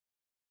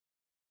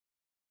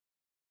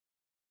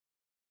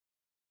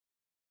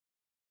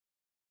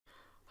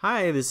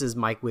Hi, this is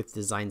Mike with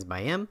Designs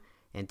by M,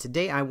 and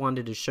today I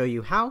wanted to show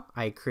you how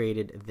I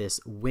created this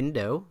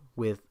window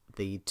with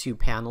the two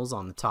panels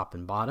on the top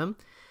and bottom.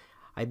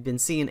 I've been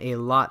seeing a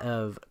lot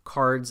of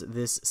cards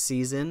this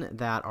season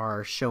that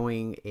are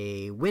showing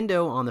a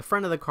window on the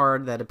front of the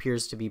card that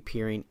appears to be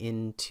peering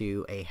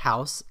into a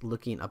house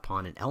looking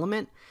upon an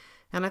element,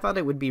 and I thought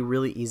it would be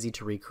really easy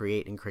to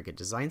recreate in Cricut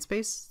Design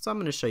Space, so I'm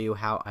going to show you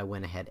how I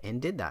went ahead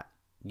and did that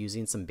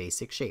using some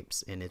basic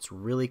shapes, and it's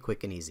really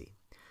quick and easy.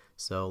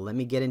 So let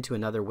me get into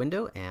another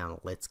window and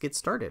let's get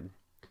started.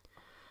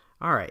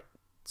 Alright,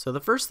 so the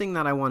first thing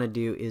that I want to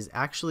do is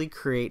actually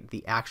create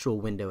the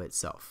actual window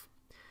itself.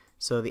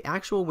 So the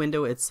actual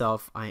window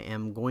itself I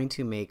am going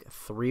to make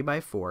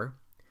 3x4.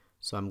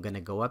 So I'm going to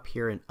go up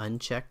here and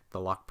uncheck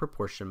the lock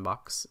proportion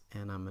box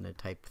and I'm going to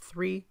type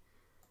 3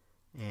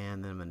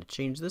 and then I'm going to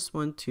change this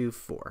one to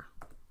 4.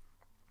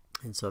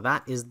 And so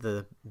that is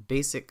the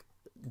basic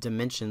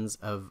dimensions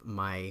of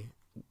my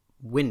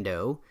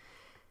window.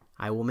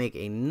 I will make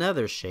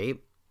another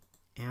shape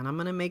and I'm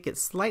going to make it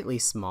slightly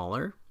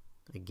smaller,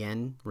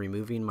 again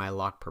removing my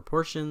lock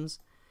proportions.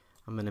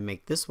 I'm going to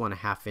make this one a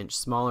 1/2 inch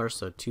smaller,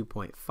 so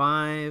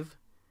 2.5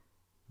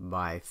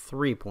 by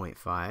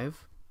 3.5,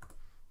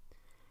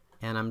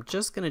 and I'm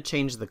just going to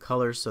change the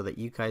color so that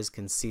you guys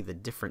can see the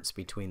difference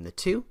between the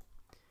two.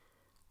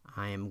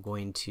 I am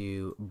going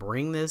to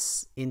bring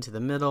this into the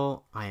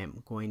middle. I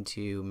am going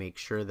to make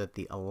sure that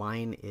the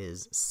align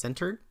is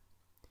centered.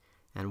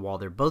 And while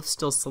they're both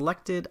still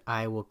selected,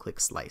 I will click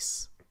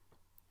Slice.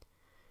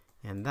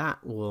 And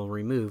that will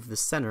remove the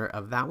center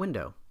of that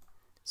window.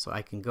 So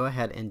I can go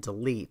ahead and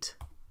delete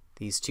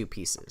these two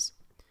pieces.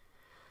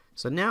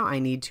 So now I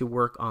need to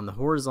work on the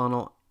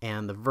horizontal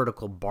and the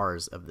vertical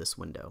bars of this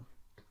window.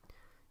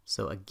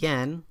 So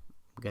again,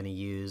 I'm going to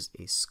use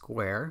a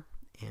square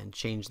and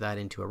change that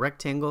into a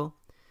rectangle.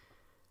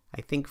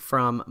 I think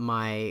from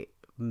my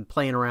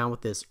playing around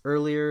with this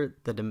earlier,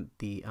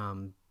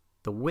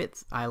 the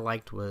width I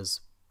liked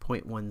was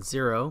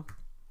 0.10,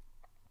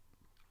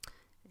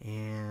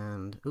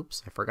 and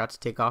oops, I forgot to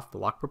take off the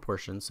lock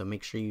proportions, so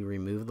make sure you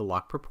remove the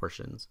lock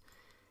proportions.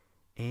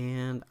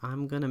 And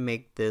I'm gonna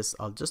make this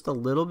just a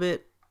little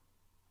bit,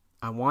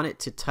 I want it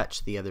to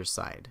touch the other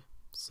side,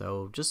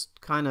 so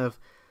just kind of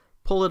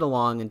pull it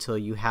along until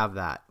you have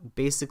that.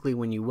 Basically,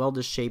 when you weld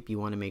a shape, you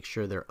want to make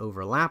sure they're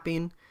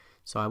overlapping,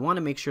 so I want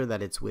to make sure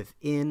that it's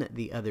within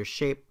the other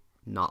shape,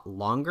 not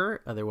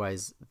longer,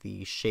 otherwise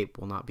the shape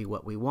will not be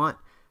what we want,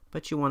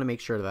 but you want to make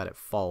sure that it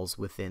falls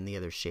within the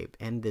other shape,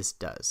 and this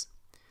does.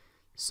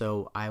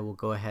 So I will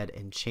go ahead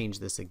and change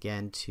this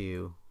again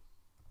to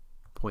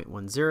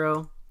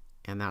 0.10,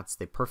 and that's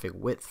the perfect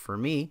width for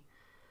me.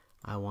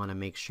 I want to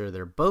make sure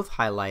they're both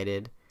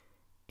highlighted,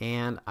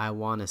 and I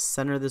want to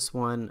center this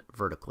one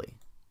vertically.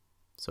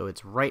 So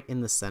it's right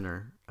in the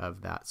center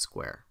of that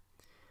square.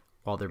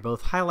 While they're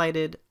both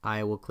highlighted,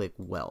 I will click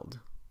Weld.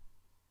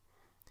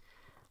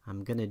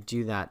 I'm going to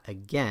do that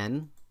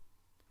again.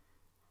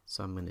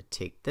 So I'm going to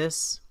take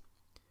this,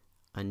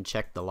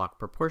 uncheck the lock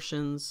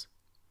proportions.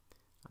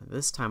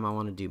 This time I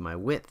want to do my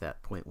width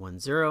at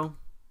 0.10.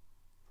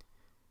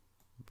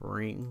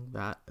 Bring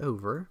that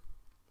over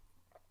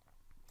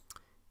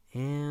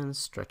and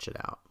stretch it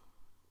out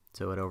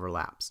so it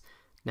overlaps.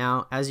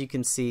 Now, as you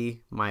can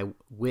see, my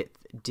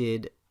width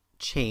did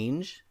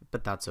change,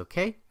 but that's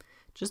okay.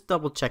 Just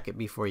double check it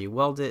before you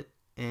weld it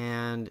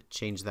and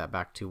change that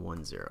back to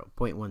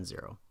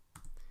 0.10.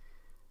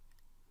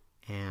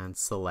 And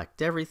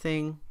select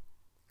everything,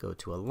 go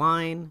to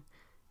Align,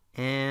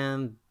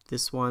 and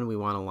this one we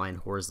want to align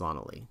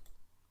horizontally.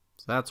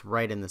 So that's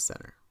right in the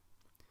center.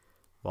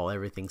 While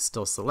everything's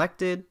still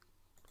selected,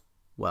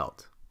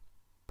 weld.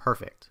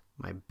 Perfect.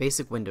 My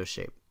basic window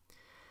shape.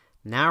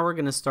 Now we're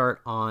going to start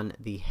on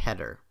the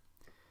header.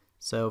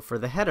 So for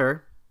the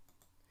header,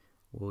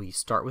 we'll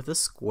start with a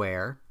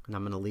square, and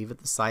I'm going to leave it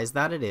the size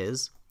that it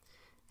is,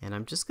 and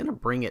I'm just going to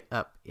bring it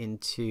up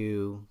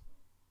into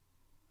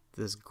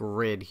this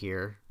grid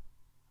here.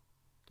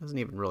 Doesn't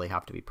even really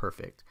have to be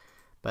perfect,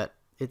 but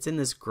it's in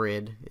this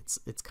grid.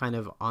 It's kind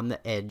of on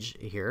the edge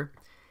here,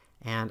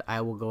 and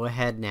I will go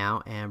ahead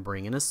now and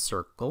bring in a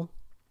circle,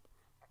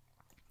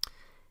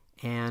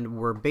 and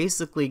we're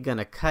basically going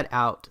to cut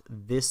out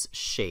this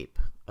shape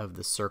of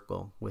the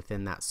circle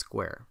within that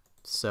square.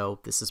 So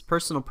this is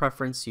personal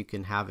preference. You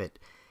can have it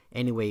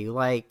any way you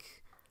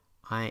like.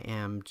 I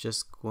am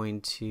just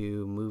going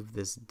to move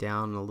this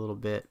down a little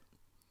bit,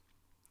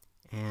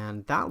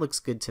 and that looks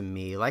good to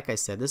me. Like I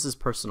said, this is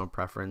personal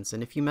preference,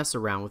 and if you mess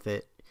around with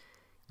it,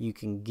 you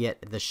can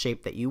get the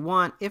shape that you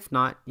want. If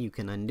not, you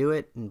can undo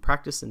it and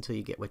practice until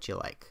you get what you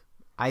like.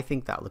 I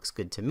think that looks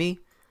good to me.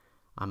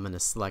 I'm going to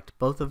select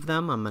both of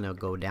them. I'm going to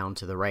go down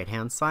to the right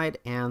hand side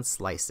and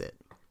slice it.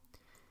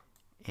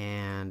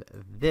 And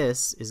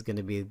this is going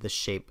to be the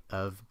shape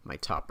of my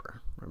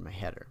topper or my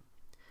header.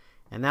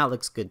 And that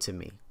looks good to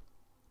me.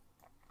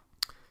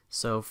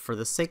 So for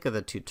the sake of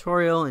the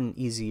tutorial and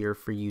easier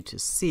for you to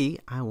see,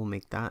 I will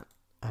make that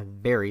a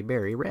very,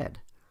 very red.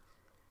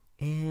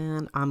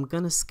 And I'm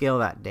going to scale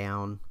that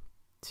down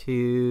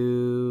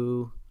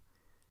to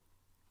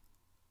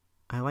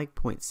I like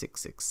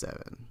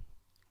 0.667.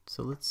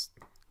 So let's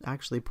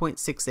actually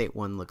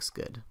 0.681 looks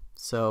good.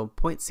 So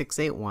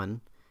 0.681,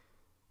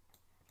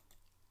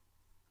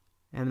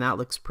 and that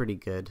looks pretty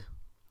good.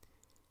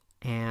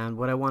 And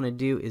what I want to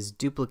do is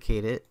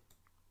duplicate it,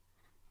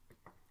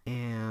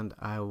 and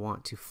I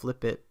want to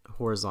flip it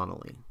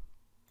horizontally,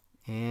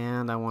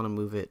 and I want to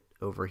move it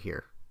over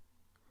here.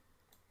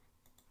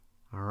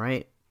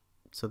 Alright,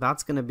 so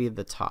that's going to be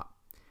the top.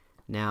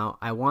 Now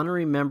I want to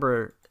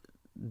remember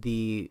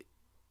the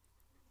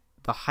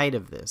height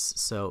of this,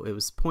 so it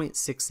was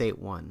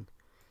 0.681.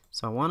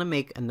 So I want to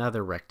make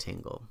another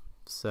rectangle.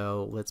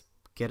 So let's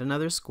get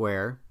another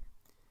square,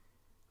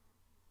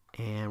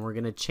 and we're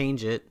going to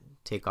change it,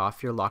 take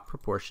off your lock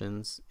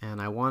proportions,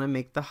 and I want to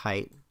make the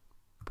height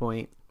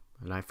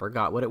and I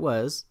forgot what it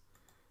was,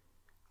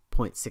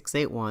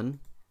 0.681.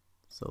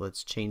 So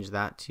let's change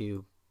that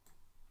to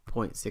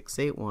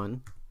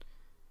 0.681,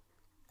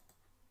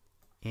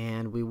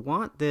 and we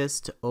want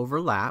this to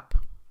overlap,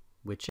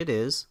 which it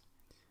is,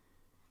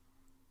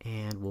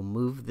 and we'll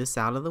move this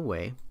out of the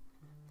way,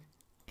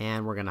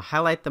 and we're going to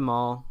highlight them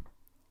all,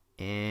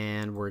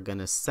 and we're going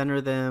to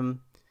center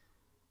them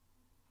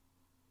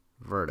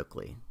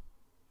vertically.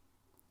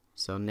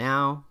 So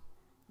now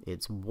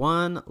it's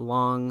one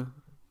long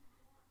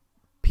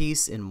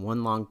piece in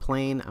one long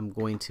plane. I'm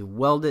going to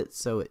weld it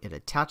so it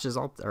attaches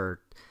all,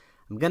 or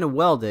I'm going to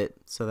weld it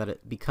so that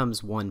it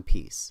becomes one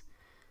piece.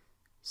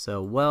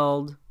 So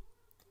weld,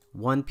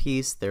 one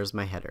piece, there's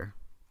my header.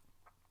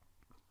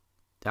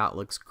 That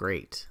looks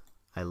great.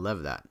 I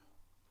love that.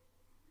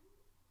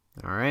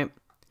 Alright,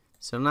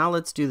 so now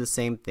let's do the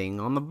same thing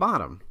on the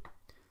bottom.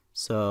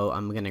 So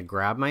I'm going to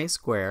grab my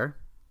square,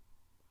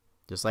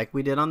 just like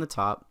we did on the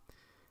top.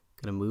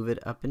 I'm going to move it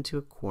up into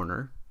a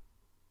corner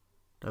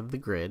of the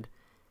grid,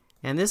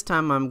 and this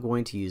time I'm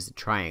going to use the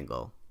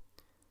triangle.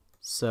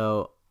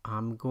 So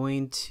I'm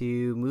going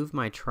to move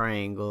my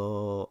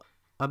triangle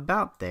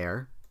about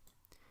there,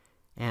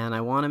 and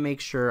I want to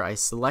make sure I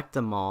select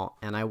them all,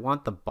 and I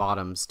want the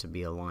bottoms to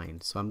be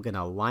aligned. So I'm going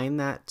to align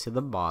that to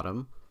the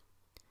bottom,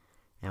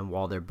 and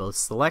while they're both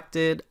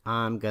selected,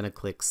 I'm going to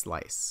click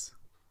slice,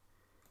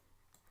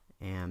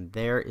 and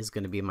there is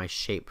going to be my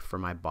shape for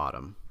my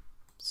bottom.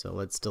 So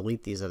let's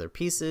delete these other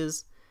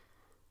pieces,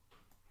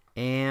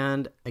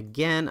 and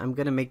again I'm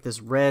going to make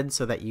this red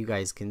so that you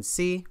guys can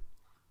see.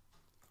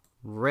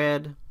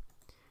 Red.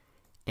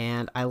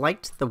 And I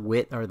liked the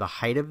width or the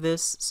height of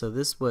this, so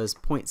this was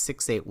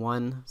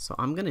 0.681, so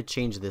I'm going to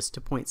change this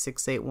to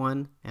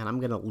 0.681, and I'm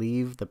going to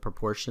leave the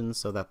proportions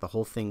so that the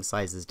whole thing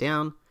sizes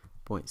down.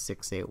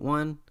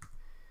 0.681.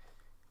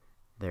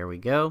 There we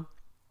go.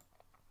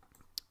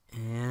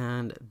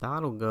 And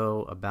that'll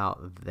go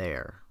about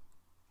there.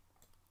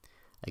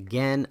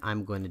 Again,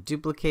 I'm going to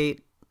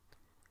duplicate,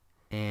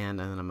 and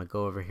then I'm going to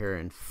go over here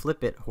and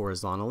flip it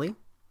horizontally,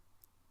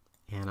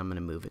 and I'm going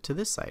to move it to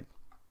this side.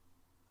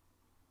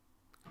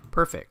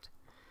 Perfect.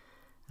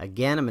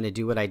 Again, I'm going to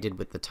do what I did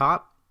with the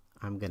top.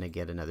 I'm going to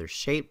get another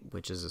shape,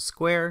 which is a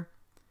square.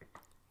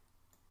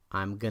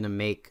 I'm going to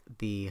make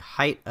the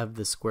height of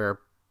the square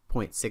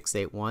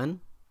 0.681,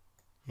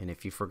 and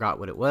if you forgot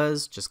what it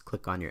was, just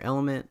click on your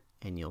element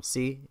and you'll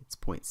see it's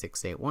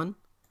 0.681.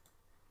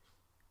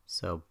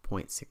 So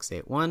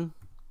 0.681.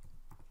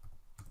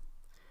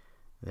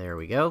 There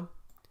we go.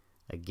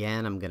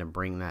 Again, I'm going to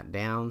bring that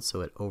down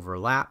so it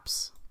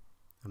overlaps.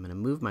 I'm going to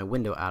move my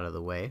window out of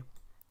the way,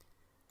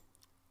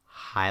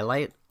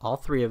 highlight all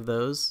three of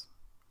those,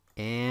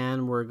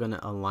 and we're going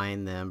to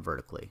align them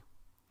vertically.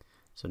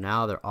 So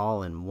now they're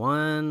all in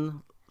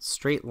one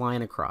straight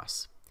line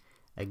across.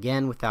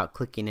 Again, without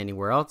clicking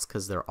anywhere else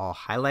because they're all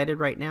highlighted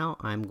right now,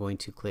 I'm going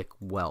to click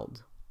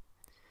weld.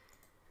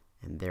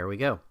 And there we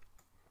go.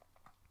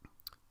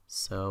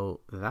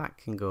 So that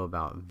can go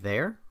about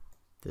there.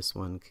 This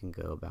one can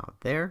go about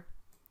there.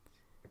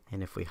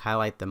 And if we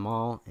highlight them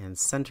all and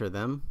center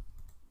them,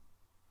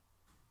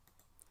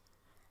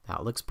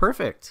 that looks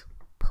perfect.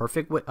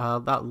 Perfect.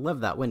 Love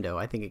that window.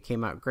 I think it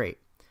came out great.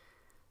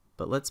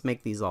 But let's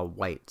make these all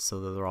white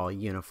so that they're all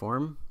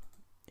uniform,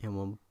 and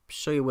we'll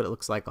show you what it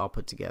looks like all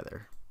put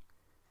together.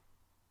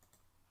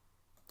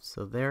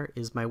 So there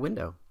is my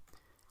window.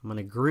 I'm going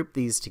to group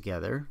these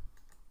together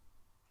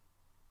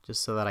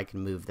just so that I can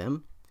move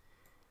them.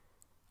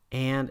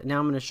 And now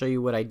I'm going to show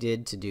you what I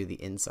did to do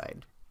the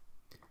inside.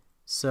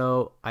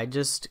 So I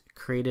just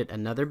created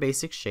another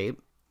basic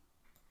shape,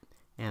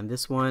 and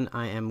this one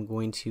I am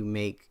going to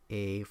make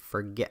a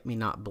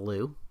forget-me-not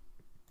blue.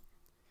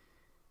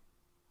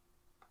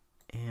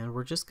 And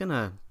we're just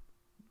gonna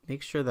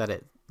make sure that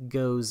it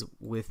goes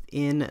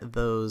within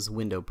those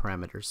window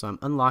parameters. So I'm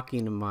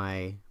unlocking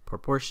my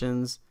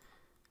proportions.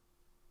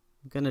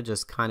 I'm gonna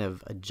just kind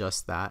of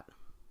adjust that,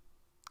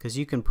 because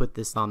you can put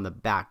this on the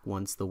back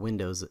once the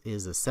window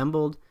is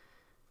assembled.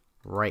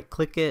 Right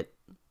click it,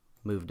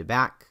 move to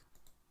back.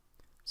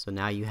 So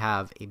now you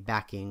have a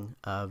backing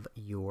of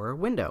your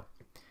window.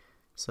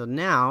 So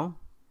now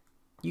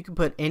you can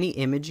put any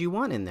image you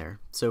want in there.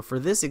 So for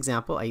this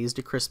example, I used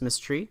a Christmas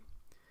tree.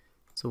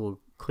 So we'll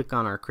click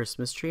on our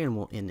Christmas tree and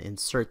we'll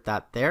insert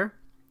that there.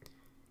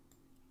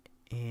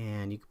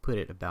 And you can put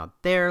it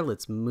about there.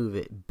 Let's move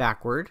it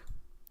backward.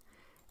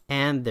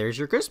 And there's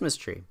your Christmas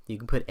tree. You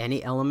can put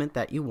any element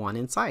that you want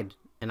inside.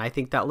 And I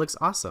think that looks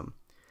awesome.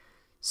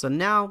 So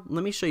now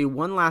let me show you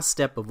one last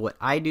step of what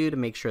I do to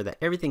make sure that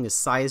everything is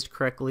sized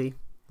correctly.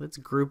 Let's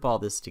group all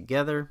this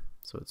together.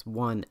 So it's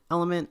one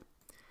element.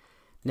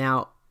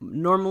 Now,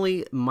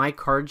 normally my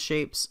card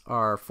shapes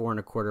are 4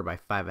 1/4 by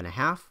 5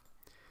 1/2.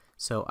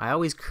 So I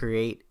always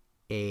create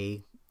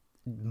a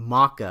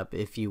mock-up,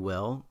 if you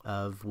will,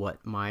 of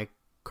what my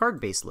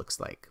card base looks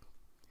like.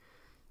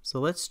 So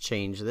let's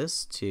change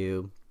this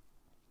to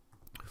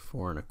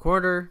 4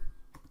 1/4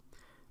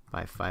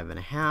 by 5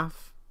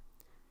 1/2.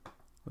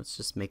 Let's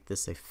just make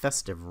this a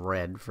festive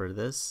red for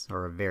this,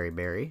 or a very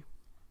berry.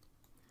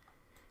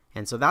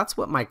 And so that's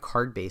what my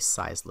card base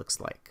size looks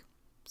like.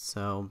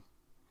 So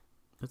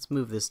let's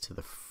move this to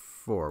the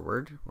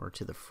forward, or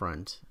to the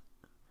front.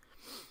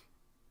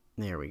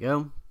 There we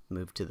go.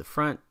 Move to the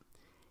front.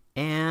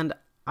 And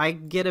I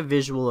get a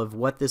visual of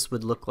what this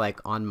would look like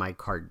on my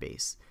card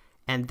base.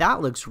 And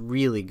that looks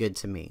really good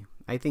to me.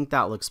 I think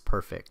that looks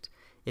perfect.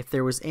 If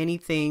there was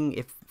anything,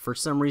 if for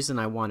some reason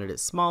I wanted it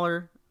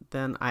smaller,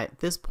 then at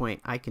this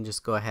point I can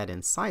just go ahead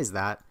and size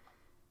that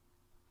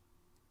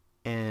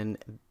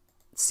and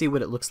see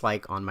what it looks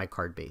like on my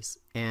card base.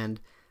 And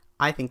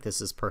I think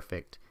this is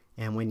perfect.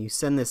 And when you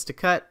send this to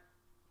cut,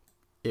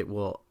 it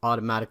will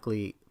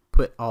automatically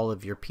put all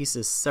of your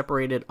pieces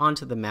separated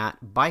onto the mat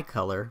by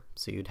color.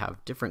 So you'd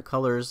have different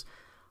colors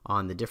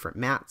on the different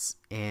mats,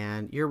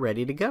 and you're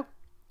ready to go.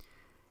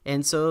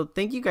 And so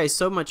thank you guys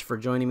so much for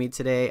joining me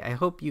today. I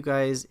hope you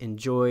guys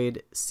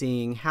enjoyed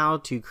seeing how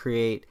to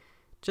create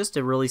just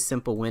a really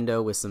simple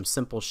window with some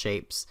simple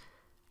shapes.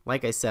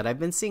 Like I said, I've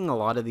been seeing a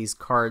lot of these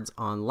cards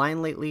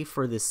online lately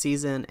for this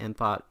season and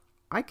thought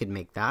I could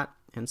make that.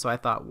 And so I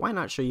thought, why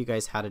not show you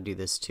guys how to do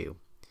this too?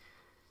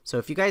 So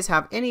if you guys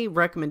have any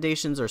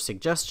recommendations or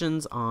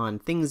suggestions on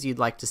things you'd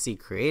like to see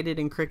created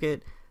in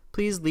Cricut,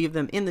 please leave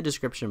them in the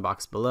description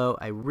box below.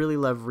 I really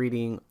love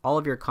reading all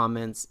of your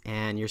comments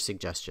and your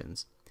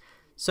suggestions.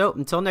 So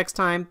until next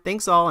time,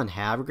 thanks all and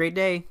have a great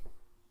day.